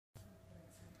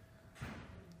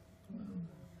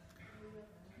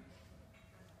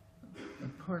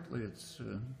partly it's,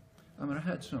 I mean, I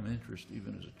had some interest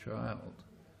even as a child,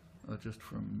 just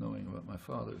from knowing about my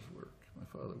father's work. My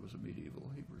father was a medieval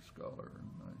Hebrew scholar, and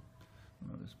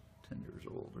when I was 10 years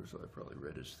old or so, I probably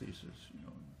read his thesis, you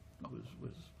know, and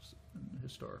was in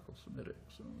historical Semitic,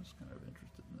 so I was kind of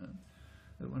interested in that.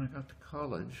 But when I got to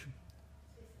college,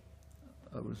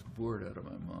 I was bored out of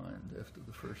my mind. After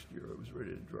the first year, I was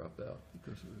ready to drop out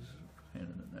because it was a pain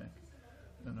in the neck.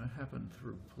 And I happened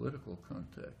through political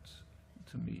contacts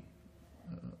to meet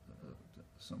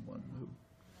someone who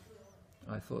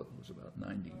I thought was about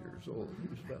 90 years old. He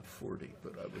was about 40,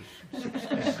 but I was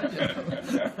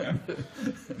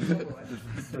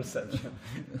 16. Perception.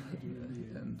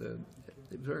 And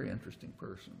a very interesting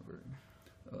person.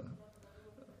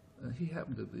 He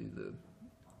happened to be the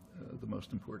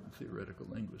most important theoretical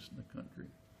linguist in the country.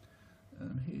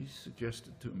 And he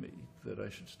suggested to me that I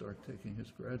should start taking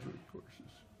his graduate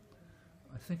courses.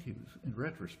 I think he was, in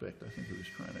retrospect, I think he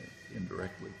was trying to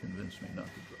indirectly convince me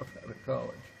not to drop out of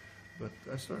college. But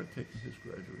I started taking his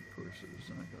graduate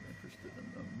courses, and I got interested in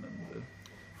them. And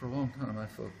for a long time, I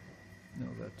thought, you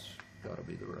know, that's got to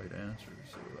be the right answer.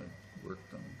 So I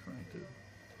worked on trying to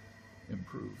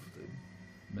improve the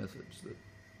methods that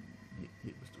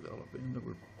he was developing. They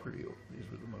were these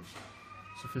were the most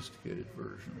sophisticated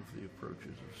version of the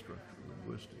approaches of structural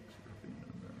linguistics, European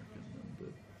and American,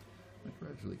 and I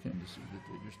gradually came to see that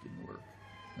they just didn't work,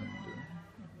 and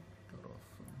got off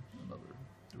in another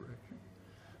direction.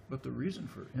 But the reason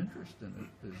for interest in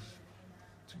it is,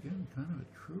 it's again kind of a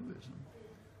truism.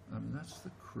 I mean, that's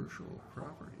the crucial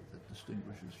property that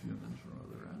distinguishes humans from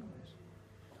other animals.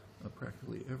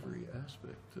 Practically every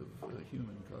aspect of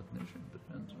human cognition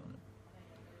depends on it.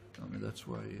 I mean, that's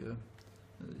why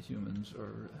humans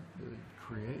are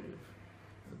creative,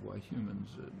 why humans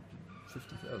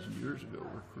 50,000 years ago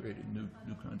were creating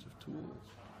new kinds of tools,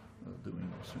 doing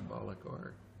symbolic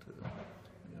art,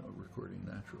 you know, recording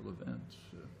natural events.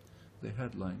 They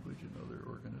had language and other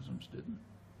organisms didn't.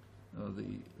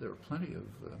 There are plenty of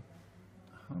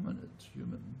hominids,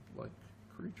 human-like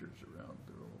creatures around.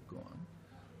 They're all gone.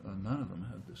 None of them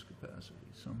had this capacity.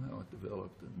 Somehow it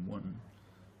developed in one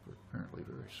apparently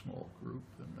very small group,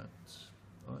 and that's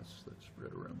us. That's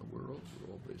spread around the world.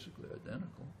 We're all basically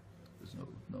identical. There's no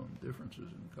known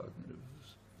differences in cognitive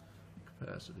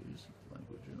capacities,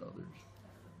 language and others.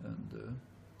 And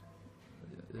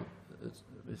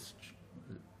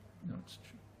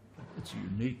it's a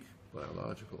unique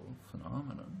biological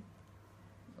phenomenon,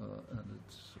 and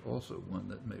it's also one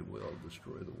that may well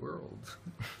destroy the world.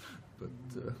 But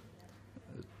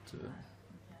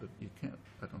you can't.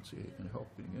 I don't see how you can help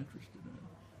being interested in it.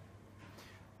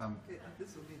 Okay,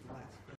 this will be the last question.